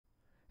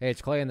Hey, it's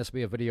Clay, and this will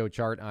be a video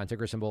chart on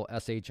ticker symbol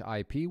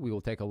SHIP. We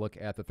will take a look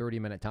at the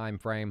 30-minute time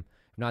frame.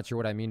 If not sure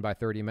what I mean by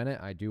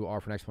 30-minute, I do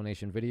offer an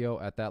explanation video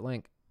at that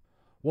link.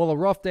 Well, a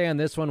rough day on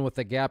this one with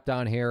the gap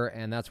down here,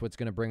 and that's what's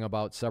going to bring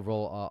about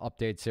several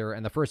updates here.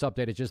 And the first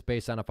update is just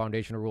based on a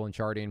foundational rule in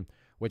charting,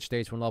 which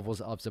states when levels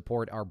of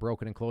support are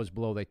broken and closed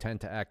below, they tend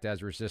to act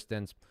as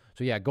resistance.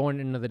 So yeah, going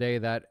into the day,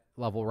 that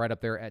level right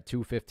up there at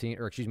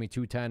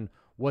 210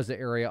 was the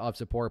area of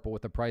support, but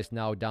with the price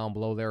now down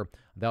below there,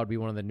 that would be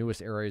one of the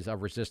newest areas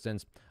of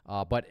resistance.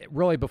 But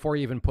really, before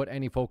you even put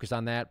any focus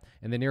on that,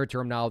 in the near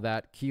term now,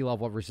 that key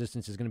level of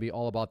resistance is going to be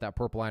all about that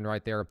purple line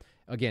right there.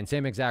 Again,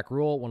 same exact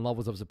rule. When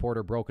levels of support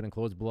are broken and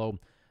closed below,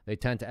 they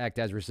tend to act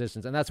as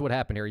resistance, and that's what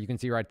happened here. You can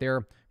see right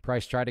there,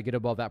 price tried to get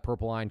above that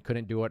purple line,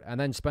 couldn't do it, and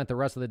then spent the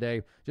rest of the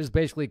day just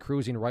basically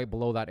cruising right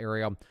below that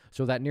area.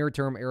 So that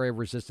near-term area of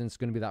resistance is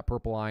going to be that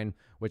purple line,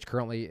 which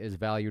currently is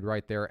valued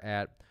right there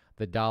at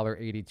the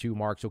 $1.82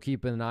 mark. So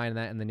keep an eye on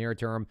that in the near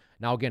term.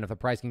 Now, again, if the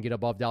price can get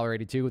above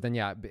 $1.82, then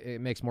yeah,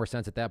 it makes more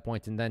sense at that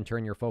point, and then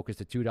turn your focus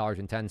to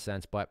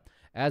 $2.10. But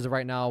as of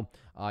right now,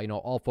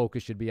 all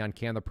focus should be on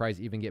can the price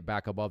even get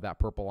back above that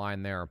purple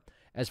line there.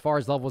 As far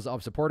as levels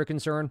of support are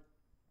concerned,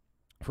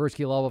 first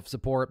key level of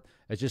support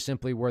is just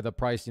simply where the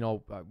price,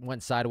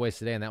 went sideways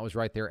today, and that was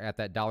right there at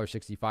that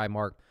 $1.65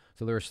 mark.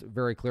 So there's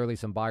very clearly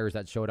some buyers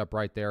that showed up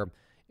right there.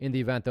 In the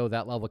event, though,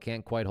 that level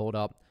can't quite hold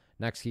up,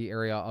 next key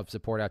area of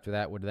support after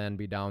that would then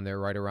be down there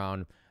right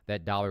around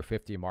that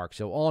 $1.50 mark.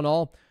 So all in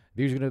all,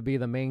 these are going to be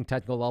the main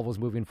technical levels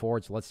moving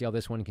forward. So let's see how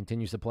this one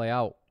continues to play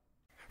out.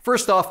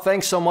 First off,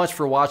 thanks so much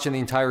for watching the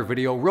entire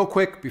video. Real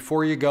quick,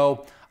 before you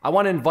go, I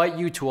want to invite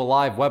you to a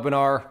live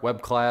webinar,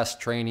 web class,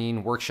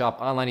 training,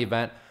 workshop, online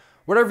event,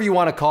 whatever you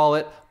want to call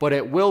it, but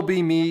it will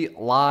be me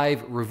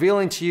live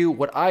revealing to you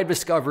what I've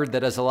discovered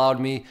that has allowed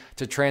me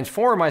to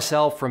transform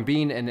myself from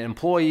being an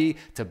employee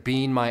to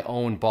being my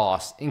own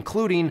boss,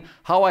 including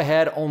how I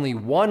had only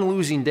one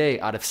losing day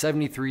out of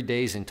 73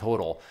 days in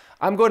total.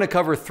 I'm going to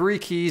cover 3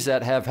 keys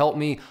that have helped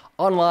me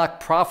unlock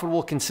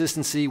profitable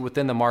consistency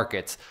within the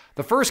markets.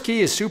 The first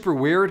key is super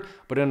weird,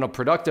 but in a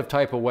productive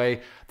type of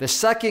way. The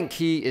second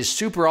key is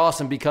super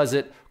awesome because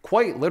it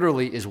quite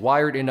literally is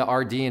wired into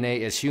our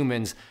DNA as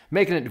humans,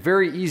 making it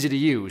very easy to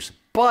use.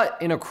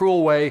 But in a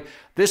cruel way,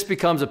 this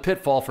becomes a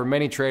pitfall for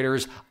many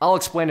traders. I'll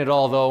explain it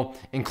all though,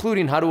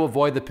 including how to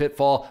avoid the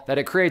pitfall that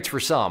it creates for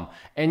some.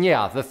 And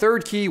yeah, the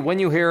third key, when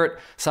you hear it,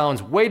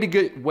 sounds way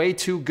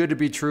too good to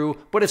be true,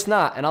 but it's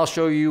not, and I'll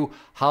show you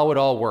how it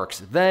all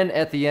works. Then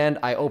at the end,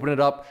 I open it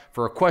up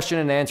for a question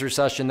and answer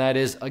session that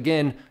is,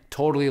 again,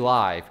 totally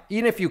live.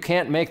 Even if you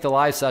can't make the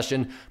live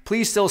session,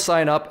 please still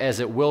sign up as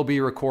it will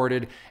be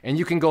recorded, and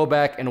you can go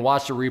back and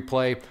watch the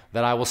replay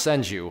that I will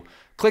send you.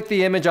 Click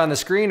the image on the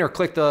screen or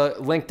click the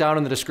link down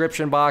in the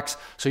description box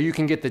so you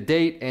can get the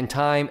date and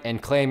time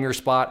and claim your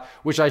spot,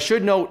 which I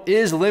should note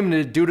is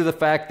limited due to the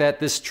fact that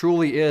this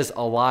truly is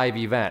a live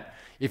event.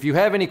 If you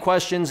have any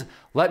questions,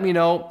 let me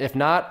know. If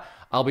not,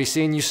 I'll be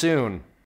seeing you soon.